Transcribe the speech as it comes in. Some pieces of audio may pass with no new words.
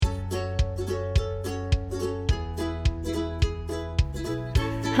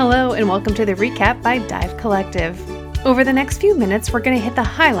Hello and welcome to the recap by Dive Collective. Over the next few minutes, we're going to hit the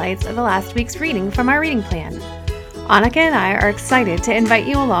highlights of the last week's reading from our reading plan. Annika and I are excited to invite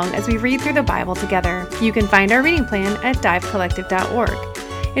you along as we read through the Bible together. You can find our reading plan at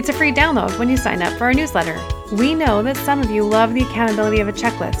divecollective.org. It's a free download when you sign up for our newsletter. We know that some of you love the accountability of a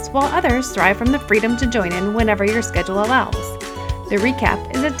checklist, while others thrive from the freedom to join in whenever your schedule allows. The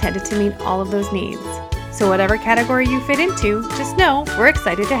recap is intended to meet all of those needs. So whatever category you fit into, just know we're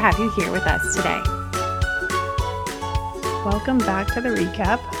excited to have you here with us today. Welcome back to the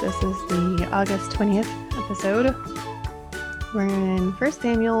recap. This is the August 20th episode. We're in 1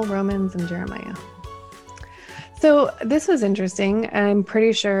 Samuel, Romans, and Jeremiah. So this was interesting. I'm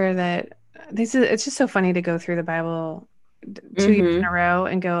pretty sure that it's just so funny to go through the Bible 2 years in a row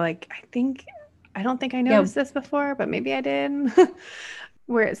and go like, I don't think I noticed this before, but maybe I did.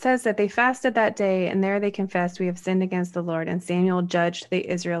 Where it says that they fasted that day, and there they confessed, we have sinned against the Lord. And Samuel judged the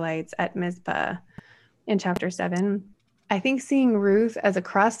Israelites at Mizpah in chapter 7. I think seeing Ruth as a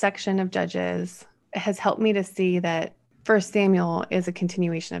cross-section of Judges has helped me to see that 1 Samuel is a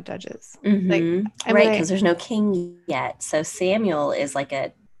continuation of Judges. Right, because there's no king yet. So Samuel is like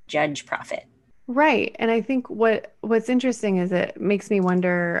a judge prophet. Right. And I think what's interesting is it makes me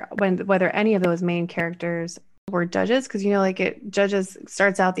wonder whether any of those main characters were judges, because Judges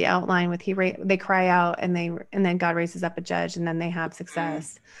starts out the outline with they cry out and then God raises up a judge and then they have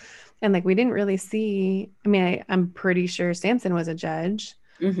success. And we didn't really see, I'm pretty sure Samson was a judge,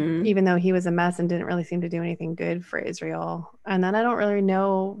 even though he was a mess and didn't really seem to do anything good for Israel. And then I don't really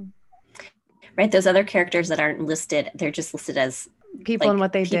know. Right. Those other characters that aren't listed, they're just listed as people and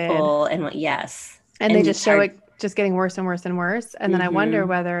what they did. And they just show it just getting worse and worse and worse. And then I wonder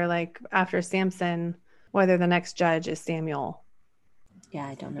whether after Samson, whether the next judge is Samuel. Yeah,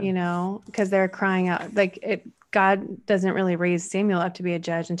 I don't know. Because they're crying out. God doesn't really raise Samuel up to be a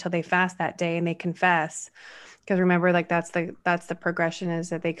judge until they fast that day and they confess. Because remember, that's the progression, is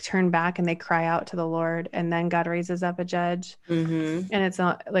that they turn back and they cry out to the Lord, and then God raises up a judge. And it's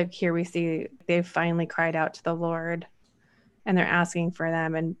not here we see they've finally cried out to the Lord and they're asking for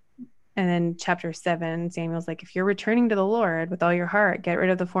them. And then chapter 7, Samuel's like, if you're returning to the Lord with all your heart, get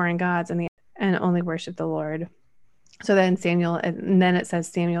rid of the foreign gods and only worship the Lord. So then it says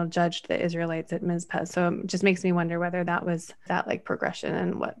Samuel judged the Israelites at Mizpah. So it just makes me wonder whether that was that progression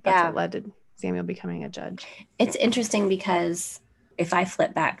and what led to Samuel becoming a judge. It's interesting because if I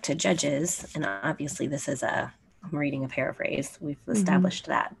flip back to Judges, and obviously this is I'm reading a paraphrase, we've established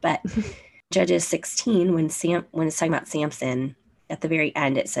that, but Judges 16, when it's talking about Samson, at the very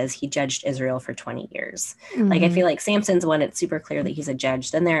end, it says he judged Israel for 20 years. I feel like Samson's one, it's super clear that he's a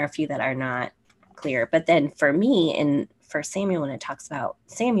judge. Then there are a few that are not clear. But then for me, in 1 Samuel, when it talks about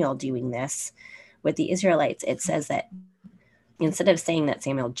Samuel doing this with the Israelites, it says that instead of saying that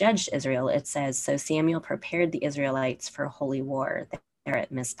Samuel judged Israel, it says, so Samuel prepared the Israelites for holy war there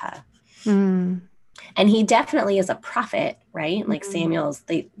at Mizpah. And he definitely is a prophet, right? Samuel's,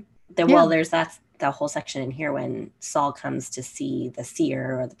 there's the whole section in here when Saul comes to see the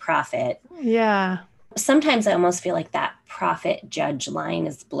seer or the prophet. Yeah. Sometimes I almost feel like that prophet judge line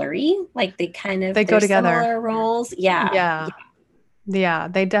is blurry. They go together. Similar roles. Yeah. Yeah.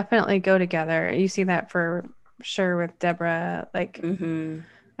 They definitely go together. You see that for sure with Deborah.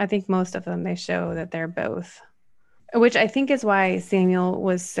 I think most of them, they show that they're both, which I think is why Samuel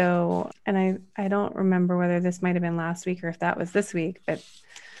was so, and I don't remember whether this might've been last week or if that was this week, but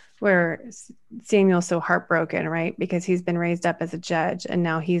where Samuel's so heartbroken, right? Because he's been raised up as a judge, and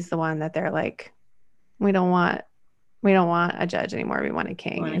now he's the one that they're like, we don't want a judge anymore. We want a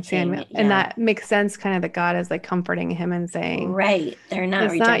king. And that makes sense, kind of, that God is comforting him and saying, right, they're not.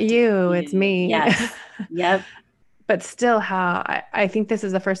 It's not you, it's me. Yes. Yep. But still, I think this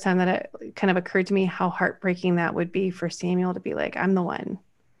is the first time that it kind of occurred to me how heartbreaking that would be for Samuel to be like, I'm the one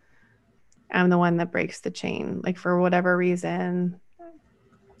that breaks the chain. For whatever reason,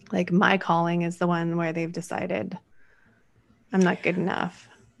 my calling is the one where they've decided I'm not good enough,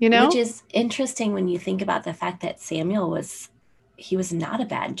 Which is interesting when you think about the fact that Samuel was not a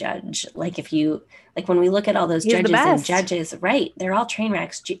bad judge. When we look at all those judges, right, they're all train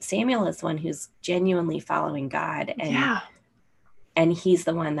wrecks. Samuel is one who's genuinely following God, and he's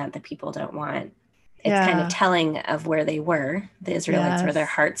the one that the people don't want. It's kind of telling of where they were, the Israelites, where their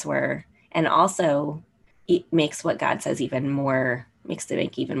hearts were, and also it makes what God says makes it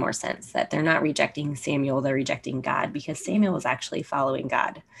make even more sense that they're not rejecting Samuel, they're rejecting God, because Samuel was actually following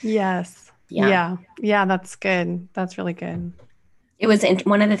God. Yes. Yeah. That's good. That's really good. It was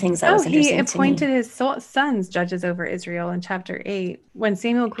one of the things that was interesting. He appointed his sons judges over Israel in chapter 8. When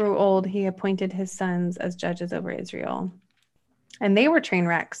Samuel grew old, he appointed his sons as judges over Israel. And they were train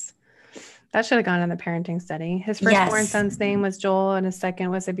wrecks. That should have gone in the parenting study. His firstborn son's name was Joel, and his second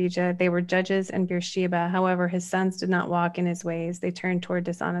was Abijah. They were judges in Beersheba. However, his sons did not walk in his ways. They turned toward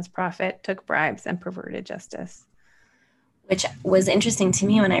dishonest profit, took bribes, and perverted justice. Which was interesting to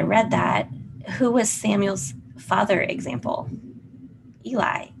me when I read that. Who was Samuel's father example?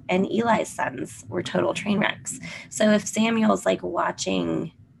 Eli. And Eli's sons were total train wrecks. So if Samuel's like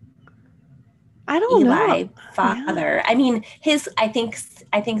watching Eli father, I mean, I think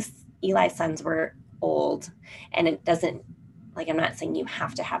Eli's sons were old, and it doesn't, like, I'm not saying you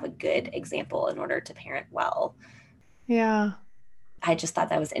have to have a good example in order to parent well. Yeah. I just thought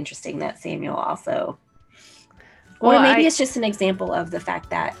that was interesting that Samuel also, or maybe it's just an example of the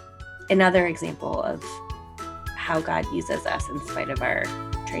fact that, another example of how God uses us in spite of our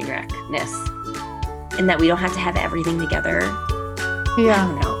train wreckness, and that we don't have to have everything together. Yeah. I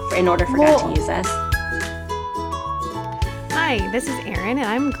don't know, in order for God to use us. Hi, this is Erin, and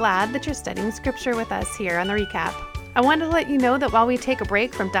I'm glad that you're studying scripture with us here on the recap. I wanted to let you know that while we take a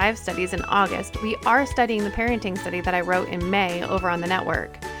break from dive studies in August, we are studying the parenting study that I wrote in May over on the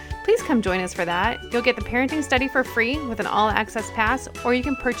network. Please come join us for that. You'll get the parenting study for free with an all-access pass, or you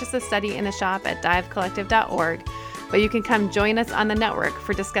can purchase the study in the shop at divecollective.org. But you can come join us on the network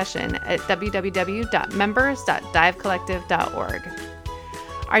for discussion at www.members.divecollective.org.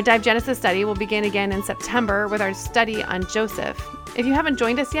 Our Dive Genesis study will begin again in September with our study on Joseph. If you haven't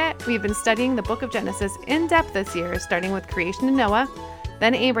joined us yet, we've been studying the book of Genesis in depth this year, starting with creation in Noah,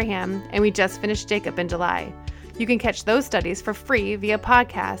 then Abraham, and we just finished Jacob in July. You can catch those studies for free via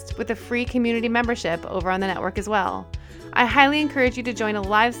podcast with a free community membership over on the network as well. I highly encourage you to join a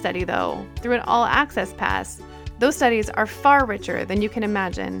live study, though, through an all-access pass. Those studies are far richer than you can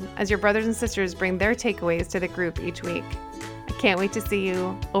imagine, as your brothers and sisters bring their takeaways to the group each week. I can't wait to see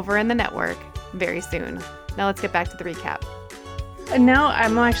you over in the network very soon. Now let's get back to the recap. And now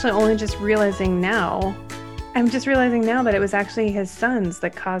I'm actually only just realizing now. I'm just realizing now that it was actually his sons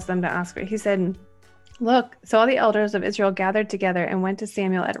that caused them to ask for it. He said, look, so all the elders of Israel gathered together and went to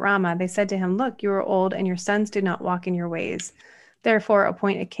Samuel at Ramah. They said to him, look, you are old and your sons do not walk in your ways. Therefore,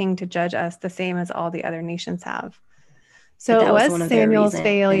 appoint a king to judge us the same as all the other nations have. So it was Samuel's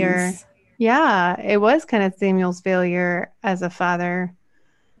failure. Yeah, it was kind of Samuel's failure as a father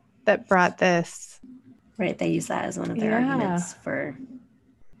that brought this. Right, they use that as one of their arguments for.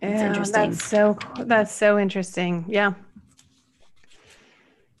 It's interesting. That's so interesting. Yeah.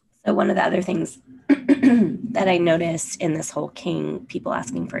 So one of the other things that I noticed in this whole people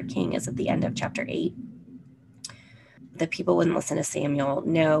asking for a king, is at the end of chapter 8. The people wouldn't listen to Samuel.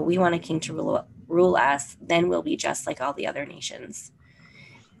 No, we want a king to rule us. Then we'll be just like all the other nations.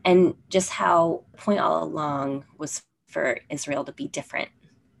 And just how the point all along was for Israel to be different,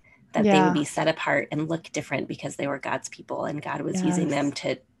 that they would be set apart and look different because they were God's people, and God was using them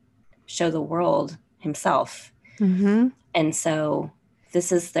to show the world himself. Mm-hmm. And so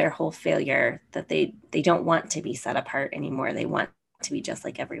this is their whole failure, that they don't want to be set apart anymore. They want to be just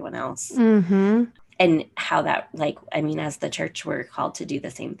like everyone else. Mm-hmm. And how that, like, I mean, as the church, we're called to do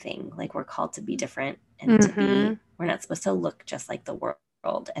the same thing. Like, we're called to be different and we're not supposed to look just like the world.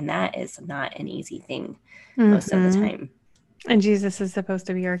 And that is not an easy thing most of the time. And Jesus is supposed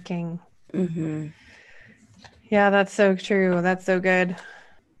to be our king. Mm-hmm. Yeah, that's so true. That's so good.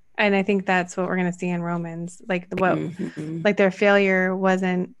 And I think that's what we're going to see in Romans. Like like their failure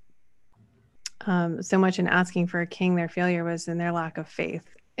wasn't so much in asking for a king. Their failure was in their lack of faith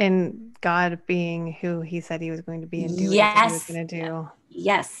in God being who he said he was going to be and do what he said he was going to do.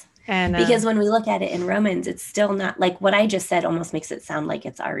 Yes. And because when we look at it in Romans, it's still not, like, what I just said almost makes it sound like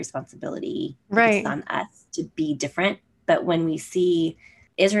it's our responsibility. Right. It's on us to be different. But when we see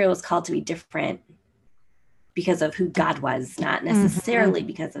Israel was called to be different because of who God was, not necessarily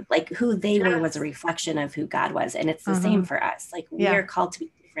because of, like, who they were was a reflection of who God was. And it's the same for us. Like, we are called to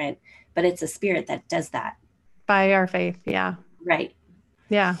be different, but it's a spirit that does that. By our faith. Yeah. Right.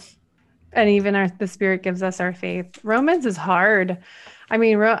 Yeah. And even the spirit gives us our faith. Romans is hard. I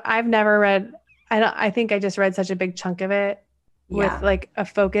mean, I've never read, I think I just read such a big chunk of it with like a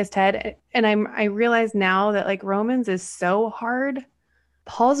focused head. And I realize now that, like, Romans is so hard.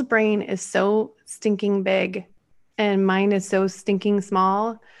 Paul's brain is so stinking big and mine is so stinking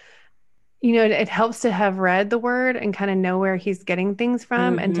small. You know, it helps to have read the word and kind of know where he's getting things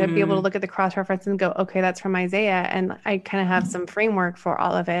from and to be able to look at the cross reference and go, okay, that's from Isaiah. And I kind of have some framework for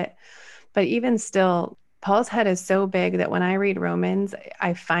all of it. But even still, Paul's head is so big that when I read Romans,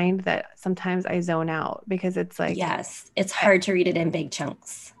 I find that sometimes I zone out because it's like... Yes, it's hard to read it in big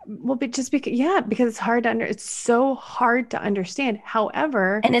chunks. Well, but just because, because it's hard to it's so hard to understand.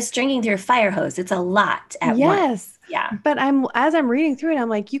 However, and it's drinking through a fire hose. It's a lot at once. Yeah. But as I'm reading through it, I'm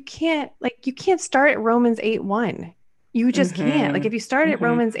like, you can't start at Romans 8:1. You just can't. Like if you start at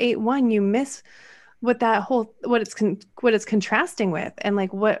Romans 8:1, you miss what that whole what it's contrasting with, and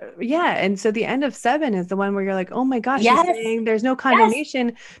like and so the end of 7 is the one where you're like, oh my gosh, he's saying there's no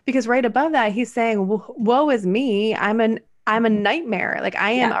condemnation, because right above that he's saying, woe is me, I'm a nightmare, like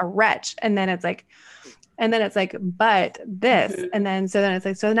I am a wretch, and then it's like but this, and then it's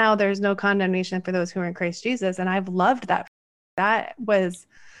like, so now there's no condemnation for those who are in Christ Jesus. And I've loved that. That was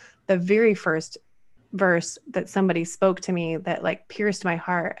the very first verse that somebody spoke to me that like pierced my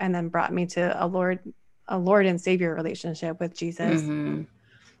heart and then brought me to a Lord and Savior relationship with Jesus.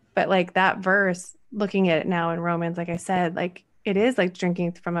 But like that verse, looking at it now in Romans, like I said, like it is like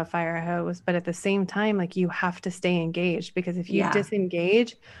drinking from a fire hose, but at the same time, like you have to stay engaged, because if you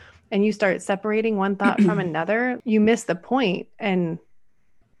disengage and you start separating one thought from another, you miss the point. And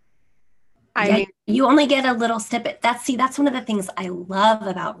I mean, you only get a little snippet. That's one of the things I love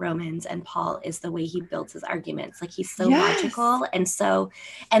about Romans and Paul, is the way he builds his arguments. Like he's so logical.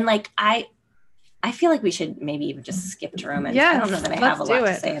 And like, I feel like we should maybe even just skip to Romans. I don't know that I have a lot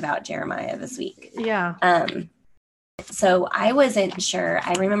to say about Jeremiah this week. So I wasn't sure.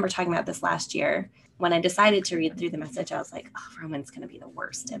 I remember talking about this last year. When I decided to read through the Message, I was like, oh, Roman's going to be the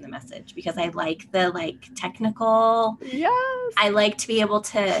worst in the Message, because I like the technical. Yes. I like to be able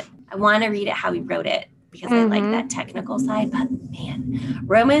to, I want to read it how he wrote it, because I like that technical side. But man,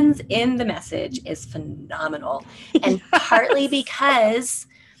 Romans in the Message is phenomenal. And partly because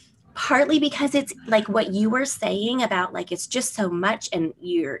it's like what you were saying about like, it's just so much, and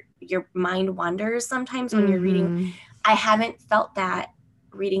your mind wanders sometimes when you're reading. I haven't felt that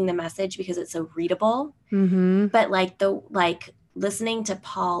reading the Message, because it's so readable, but listening to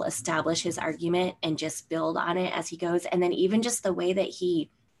Paul establish his argument and just build on it as he goes. And then even just the way that he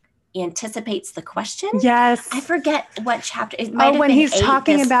anticipates the question. Yes. I forget what chapter it might have when been he's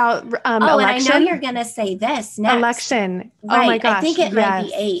talking about election. And I know you're going to say this next. Election. Right. Oh my gosh. I think it might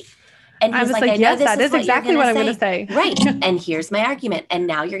be 8. And he's like, I know yes, this that is exactly what I'm going to say. Right. And here's my argument. And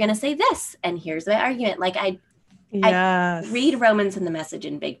now you're going to say this. And here's my argument. Like I read Romans in the Message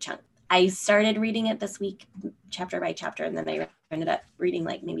in big chunks. I started reading it this week, chapter by chapter, and then I ended up reading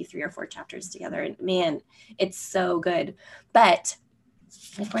like maybe 3 or 4 chapters together. And man, it's so good. But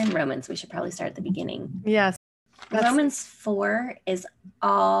if we're in Romans, we should probably start at the beginning. Yes. Romans 4 is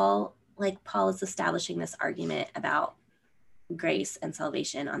all like Paul is establishing this argument about grace and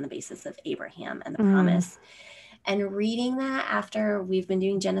salvation on the basis of Abraham and the promise. And reading that after we've been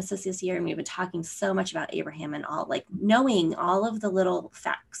doing Genesis this year, and we've been talking so much about Abraham and all, like knowing all of the little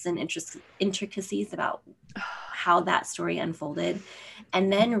facts and intricacies about how that story unfolded,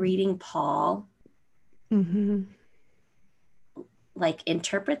 and then reading Paul like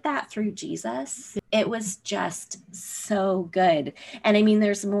interpret that through Jesus, it was just so good. And I mean,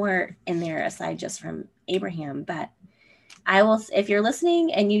 there's more in there aside just from Abraham, but I will, if you're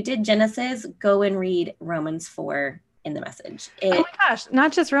listening and you did Genesis, go and read Romans 4 in the Message. Oh my gosh,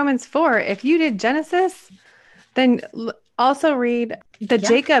 not just Romans 4. If you did Genesis, then also read the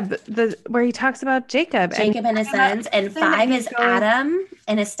Jacob, where he talks about Jacob and his sons, and 5 is Adam,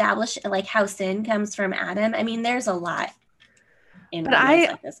 and establish like how sin comes from Adam. I mean, there's a lot. But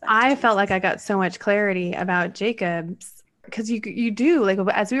I felt like I got so much clarity about Jacob's, because you do, like,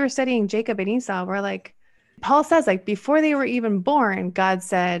 as we were studying Jacob and Esau, we're like, Paul says, like, before they were even born, God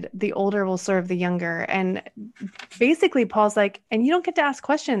said the older will serve the younger. And basically Paul's like, and you don't get to ask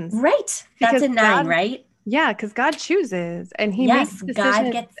questions. Right. That's in 9, right? Yeah, because God chooses, and he makes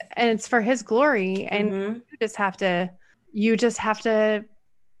decisions, and it's for his glory. And you just have to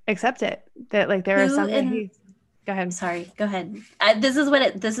accept it, that like there are some that go ahead. Sorry, go ahead. This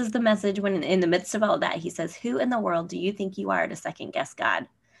is the Message when in the midst of all that, he says, who in the world do you think you are to second guess God?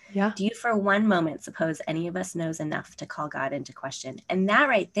 Yeah. Do you for one moment suppose any of us knows enough to call God into question? And that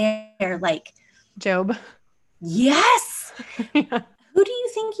right there, like Job. Yes. Who do you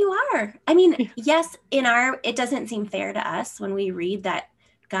think you are? I mean, yes, it doesn't seem fair to us when we read that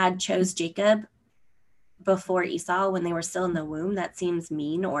God chose Jacob before Esau when they were still in the womb. That seems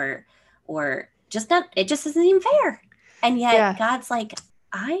mean or just not, it just doesn't seem fair. And yet God's like,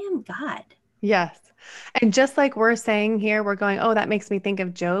 I am God. Yes. And just like we're saying here, we're going, oh, that makes me think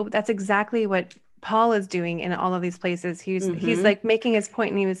of Job. That's exactly what Paul is doing in all of these places. He's like making his point,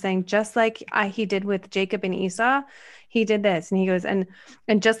 and he was saying, just like he did with Jacob and Esau, he did this. And he goes, and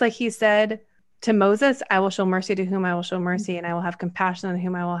just like he said to Moses, I will show mercy to whom I will show mercy, and I will have compassion on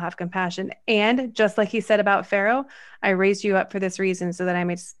whom I will have compassion. And just like he said about Pharaoh, I raised you up for this reason, so that I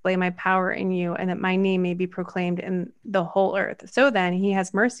may display my power in you, and that my name may be proclaimed in the whole earth. So then he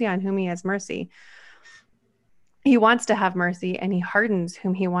has mercy on whom he has mercy. He wants to have mercy, and he hardens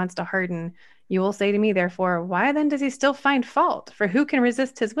whom he wants to harden. You will say to me, therefore, why then does he still find fault? For who can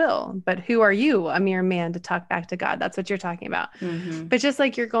resist his will? But who are you, a mere man, to talk back to God? That's what you're talking about. Mm-hmm. But just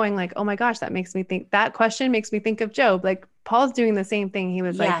like you're going like, oh my gosh, that makes me think, that question makes me think of Job. Like Paul's doing the same thing. He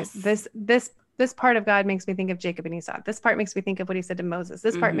was Yes. like, this part of God makes me think of Jacob and Esau. This part makes me think of what he said to Moses.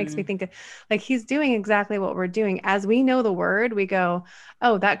 This part makes me think of, like, he's doing exactly what we're doing. As we know the word, we go,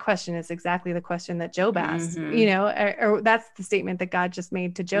 oh, that question is exactly the question that Job asked, you know, or that's the statement that God just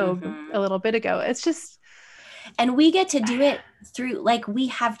made to Job a little bit ago. It's just. And we get to do it through, like, we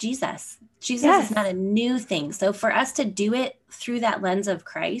have Jesus. Jesus is not a new thing. So for us to do it through that lens of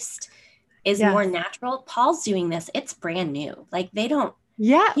Christ is more natural. Paul's doing this. It's brand new. Like they don't.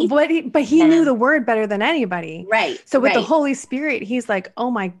 Yeah. But he knew the word better than anybody. Right. So with the Holy Spirit, he's like,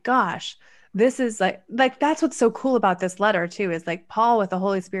 oh my gosh, this is like, that's what's so cool about this letter too, is like Paul with the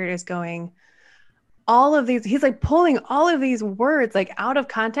Holy Spirit is going, all of these, he's like pulling all of these words like out of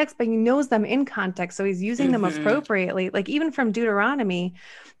context, but he knows them in context. So he's using them appropriately. Like even from Deuteronomy,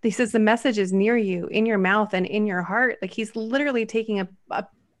 he says the message is near you, in your mouth and in your heart. Like he's literally taking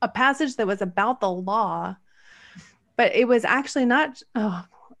a passage that was about the law, but it was actually not,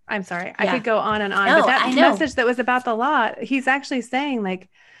 I'm sorry. I could go on and on, but that message that was about the law, he's actually saying like,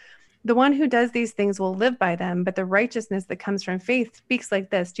 the one who does these things will live by them, but the righteousness that comes from faith speaks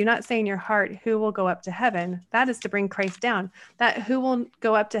like this. Do not say in your heart, who will go up to heaven? That is to bring Christ down. That who will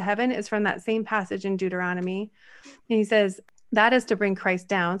go up to heaven is from that same passage in Deuteronomy. And he says, that is to bring Christ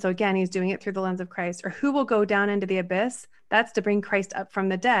down. So again, he's doing it through the lens of Christ. Or who will go down into the abyss? That's to bring Christ up from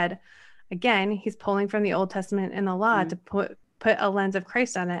the dead. Again, he's pulling from the Old Testament and the law to put a lens of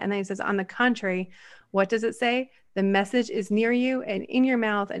Christ on it. And then he says, on the contrary, what does it say? The message is near you and in your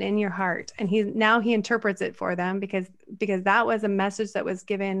mouth and in your heart. And he interprets it for them because that was a message that was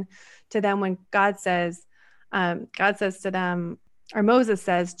given to them when God says to them, or Moses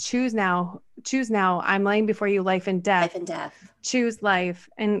says, choose now. I'm laying before you life and death. Life and death. Choose life.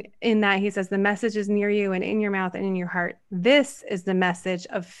 And in that he says, the message is near you and in your mouth and in your heart. This is the message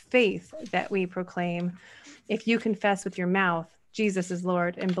of faith that we proclaim. If you confess with your mouth, Jesus is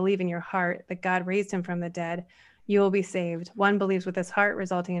Lord, and believe in your heart that God raised him from the dead, you will be saved. One believes with his heart,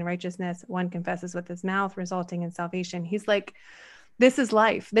 resulting in righteousness. One confesses with his mouth, resulting in salvation. He's like, this is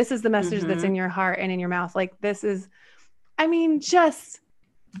life. This is the message that's in your heart and in your mouth. Like this is,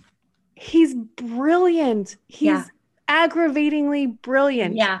 he's brilliant. He's aggravatingly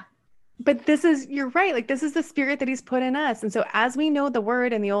brilliant. Yeah. But you're right. Like this is the spirit that he's put in us. And so as we know the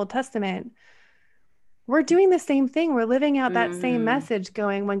word in the Old Testament, we're doing the same thing. We're living out that same message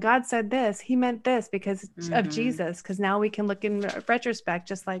going, when God said this, he meant this because of Jesus. Because now we can look in retrospect,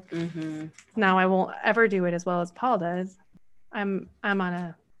 just like now I won't ever do it as well as Paul does. I'm on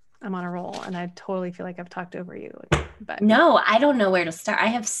a roll and I totally feel like I've talked over you, but no, I don't know where to start. I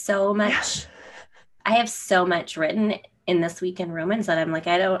have so much written in this week in Romans that I'm like,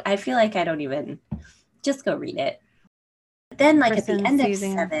 I feel like I don't even just go read it. But then like at the end of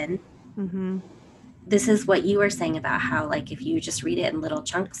 7, this is what you were saying about how, like, if you just read it in little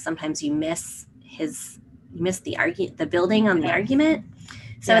chunks, sometimes you miss the building on the argument.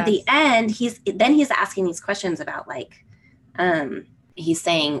 So at the end, he's asking these questions about like, he's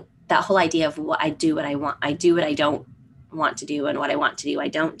saying that whole idea of what I do, what I want, I do what I don't want to do, and what I want to do, I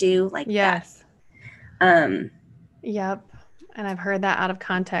don't do, like that. Yep. And I've heard that out of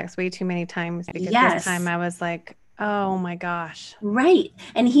context way too many times because this time I was like, oh my gosh. Right.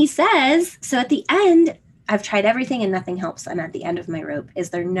 And he says, so at the end, I've tried everything and nothing helps. I'm at the end of my rope. Is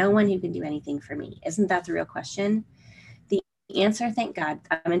there no one who can do anything for me? Isn't that the real question? The answer, thank God,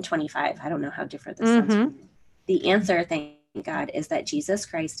 I'm in 25. I don't know how different this sounds from me. The answer, thank God, is that Jesus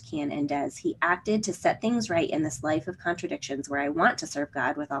Christ can and does. He acted to set things right in this life of contradictions where I want to serve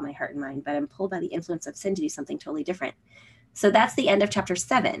God with all my heart and mind, but I'm pulled by the influence of sin to do something totally different. So that's the end of chapter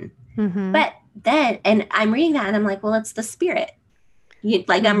 7. But then, and I'm reading that and I'm like, well, it's the Spirit.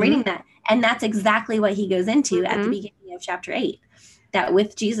 I'm reading that. And that's exactly what he goes into at the beginning of chapter 8, that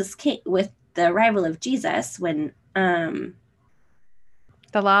with with the arrival of Jesus, when,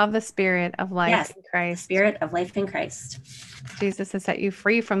 the law of the Spirit of life in Christ. Spirit of life in Christ. Jesus has set you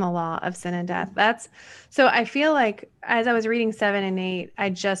free from the law of sin and death. So I feel like as I was reading 7 and 8, I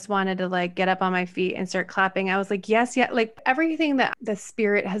just wanted to like get up on my feet and start clapping. I was like, yes, like everything that the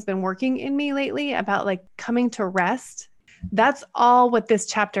Spirit has been working in me lately about like coming to rest. That's all what this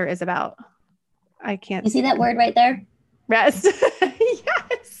chapter is about. I can't. You see that word right there? Rest.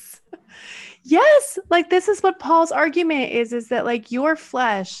 Yes. Yes. Like this is what Paul's argument is that like your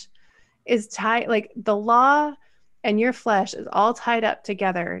flesh is tied, like the law and your flesh is all tied up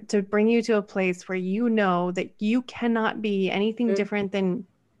together to bring you to a place where you know that you cannot be anything different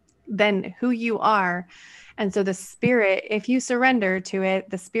than who you are. And so the Spirit, if you surrender to it,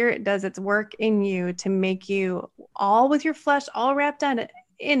 the Spirit does its work in you to make you all with your flesh all wrapped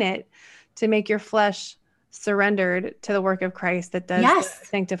in it, to make your flesh surrendered to the work of Christ that does the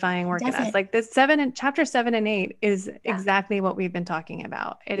sanctifying work in us. Like this chapter 7 and 8 is exactly what we've been talking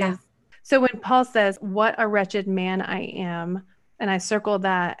about. It is. So when Paul says, what a wretched man I am, and I circled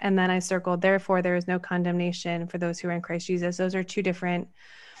that, and then I circled, therefore there is no condemnation for those who are in Christ Jesus. Those are two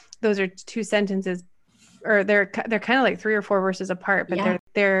sentences, or they're kind of like 3 or 4 verses apart, but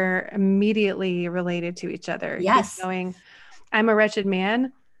they're immediately related to each other. Yes. Keep going. I'm a wretched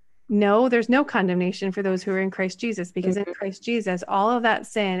man. No, there's no condemnation for those who are in Christ Jesus, because in Christ Jesus, all of that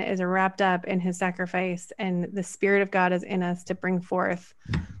sin is wrapped up in his sacrifice, and the Spirit of God is in us to bring forth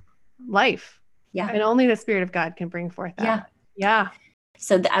life. Yeah. And only the Spirit of God can bring forth that. Yeah.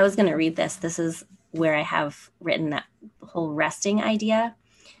 So I was going to read this. This is where I have written that whole resting idea.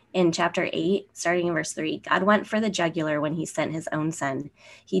 In chapter 8, starting in verse 3, God went for the jugular when he sent his own son.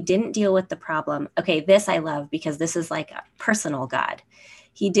 He didn't deal with the problem. Okay, this I love because this is like a personal God.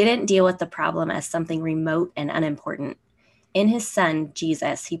 He didn't deal with the problem as something remote and unimportant. In his son,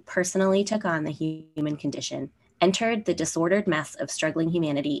 Jesus, he personally took on the human condition, entered the disordered mess of struggling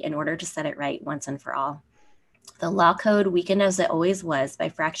humanity in order to set it right once and for all. The law code, weakened as it always was by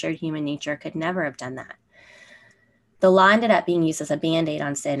fractured human nature, could never have done that. The law ended up being used as a Band-Aid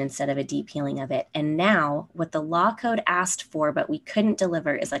on sin instead of a deep healing of it. And now what the law code asked for but we couldn't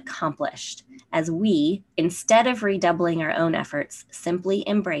deliver is accomplished, as we, instead of redoubling our own efforts, simply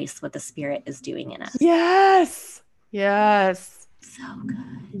embrace what the Spirit is doing in us. Yes. Yes. So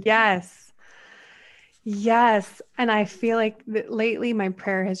good. Yes. Yes. And I feel like lately my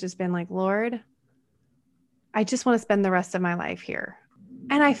prayer has just been like, Lord, I just want to spend the rest of my life here.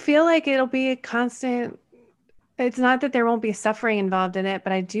 And I feel like it'll be a constant. It's not that there won't be suffering involved in it,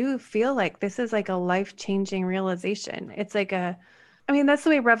 but I do feel like this is like a life-changing realization. It's like that's the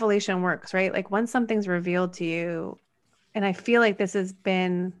way revelation works, right? Like once something's revealed to you, and I feel like this has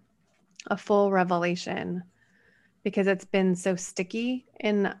been a full revelation because it's been so sticky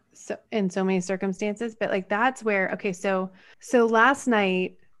in so many circumstances, but like that's where, okay, so last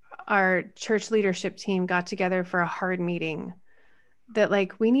night our church leadership team got together for a hard meeting that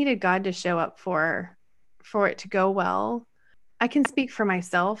like we needed God to show up for it to go well. I can speak for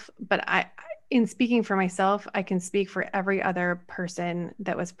myself, but in speaking for myself, I can speak for every other person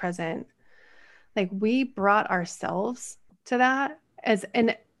that was present. Like we brought ourselves to that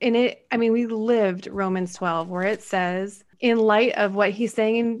we lived Romans 12, where it says, in light of what he's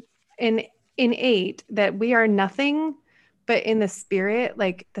saying in 8, that we are nothing, but in the Spirit,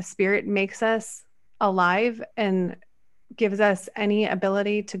 like the Spirit makes us alive and gives us any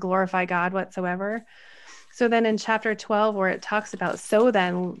ability to glorify God whatsoever. So then in chapter 12, where it talks about, so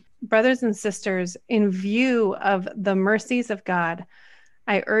then, brothers and sisters, in view of the mercies of God,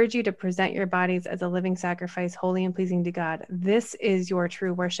 I urge you to present your bodies as a living sacrifice, holy and pleasing to God. This is your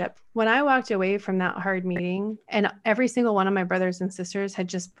true worship. When I walked away from that hard meeting, and every single one of my brothers and sisters had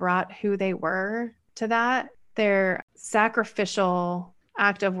just brought who they were to that, their sacrificial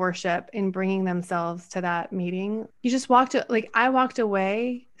act of worship in bringing themselves to that meeting, I walked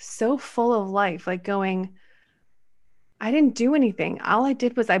away so full of life, like going, I didn't do anything. All I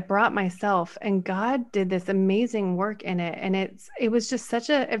did was I brought myself, and God did this amazing work in it. And it was just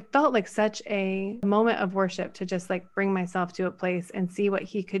it felt like such a moment of worship to just like bring myself to a place and see what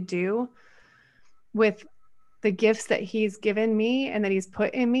he could do with the gifts that he's given me and that he's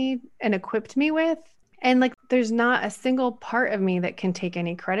put in me and equipped me with. And like, there's not a single part of me that can take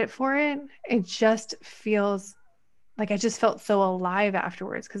any credit for it. It just feels like I just felt so alive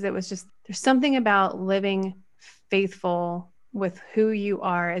afterwards, because it was just, there's something about living faithful with who you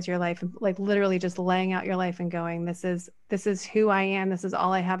are as your life, and like literally just laying out your life and going, this is who I am. This is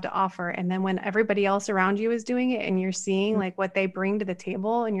all I have to offer. And then when everybody else around you is doing it and you're seeing like what they bring to the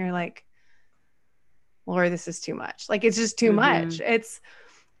table, and you're like, Lord, this is too much. Like, it's just too much. It's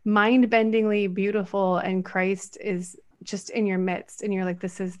mind-bendingly beautiful, and Christ is just in your midst, and you're like,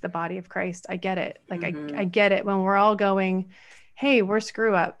 this is the body of Christ. I get it. Like, I get it when we're all going, hey, we're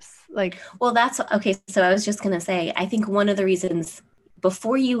screw ups. Like, well, that's okay. So I was just going to say, I think one of the reasons,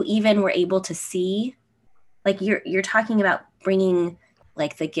 before you even were able to see, like you're talking about bringing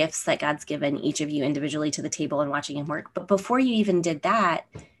like the gifts that God's given each of you individually to the table and watching him work. But before you even did that,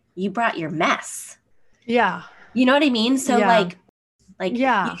 you brought your mess. Yeah. You know what I mean? So Yeah.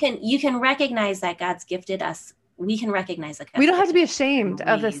 yeah. you can recognize that God's gifted us. We can recognize that we don't have to be ashamed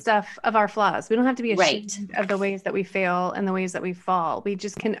of the stuff, of our flaws. We don't have to be ashamed Right. of the ways that we fail and the ways that we fall. We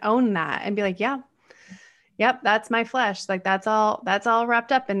just can own that and be like, yeah, yep, that's my flesh. Like that's all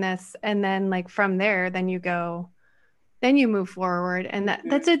wrapped up in this. And then like from there, then you move forward. And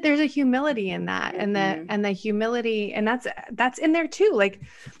that's it. There's a humility in that. And the humility, and that's in there too. Like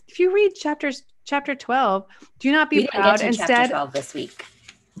if you read chapter 12, do not be proud. Instead, chapter 12 this week.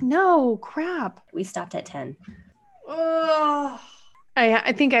 No, crap. We stopped at 10. Oh,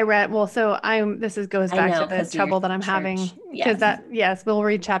 I think I read, well, so goes back to the trouble that I'm having. Because we'll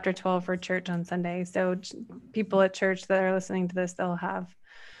read chapter 12 for church on Sunday. So people at church that are listening to this, they'll have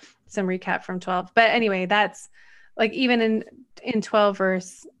some recap from 12. But anyway, that's like, even in 12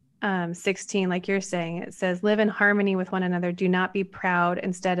 verse 16, like you're saying, it says, live in harmony with one another. Do not be proud.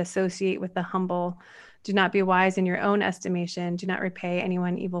 Instead, associate with the humble. Do not be wise in your own estimation. Do not repay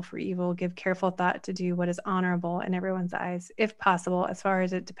anyone evil for evil. Give careful thought to do what is honorable in everyone's eyes. If possible, as far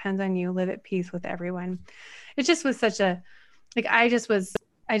as it depends on you, live at peace with everyone. It just was such a, like, I just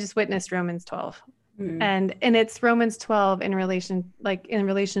witnessed Romans 12. And it's Romans 12 in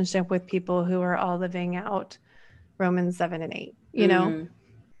relationship with people who are all living out Romans 7 and 8, you know?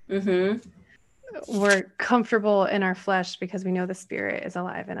 We're comfortable in our flesh because we know the Spirit is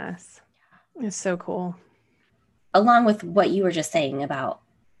alive in us. It's so cool. Along with what you were just saying about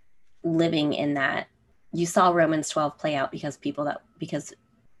living in that, you saw Romans 12 play out because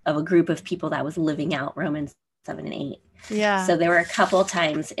of a group of people that was living out Romans 7 and 8. Yeah. So there were a couple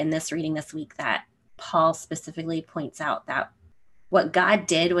times in this reading this week that Paul specifically points out that what God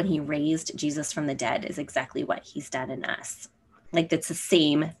did when he raised Jesus from the dead is exactly what he's done in us. Like, that's the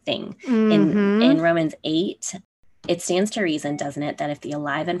same thing. In Romans 8, it stands to reason, doesn't it, that if the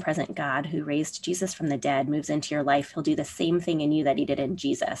alive and present God who raised Jesus from the dead moves into your life, he'll do the same thing in you that he did in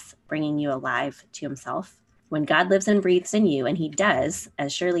Jesus, bringing you alive to himself. When God lives and breathes in you, and he does,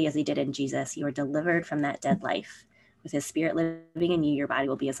 as surely as he did in Jesus, you are delivered from that dead life. With his Spirit living in you, your body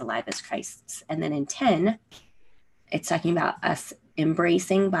will be as alive as Christ's. And then in 10, it's talking about us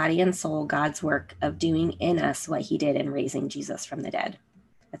embracing body and soul, God's work of doing in us what he did in raising Jesus from the dead.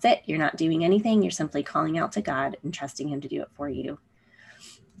 That's it. You're not doing anything. You're simply calling out to God and trusting him to do it for you.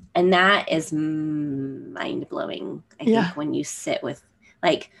 And that is mind-blowing, I think, when you sit with,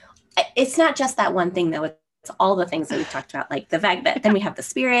 like, it's not just that one thing, though. It's all the things that we've talked about, like the fact that then we have the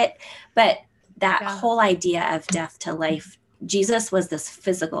Spirit, but that whole idea of death to life. Jesus was this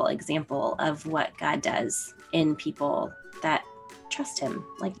physical example of what God does in people that trust him,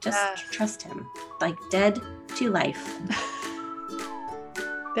 like just trust him, like dead to life.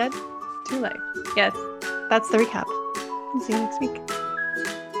 Dead to life. Yes, that's the recap. See you next week.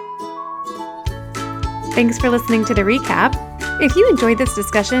 Thanks for listening to the recap. If you enjoyed this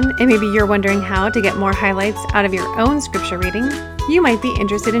discussion and maybe you're wondering how to get more highlights out of your own scripture reading, you might be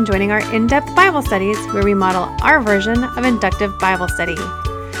interested in joining our in-depth Bible studies where we model our version of inductive Bible study.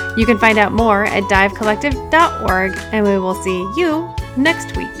 You can find out more at divecollective.org, and we will see you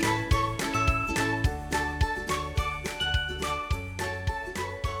next week.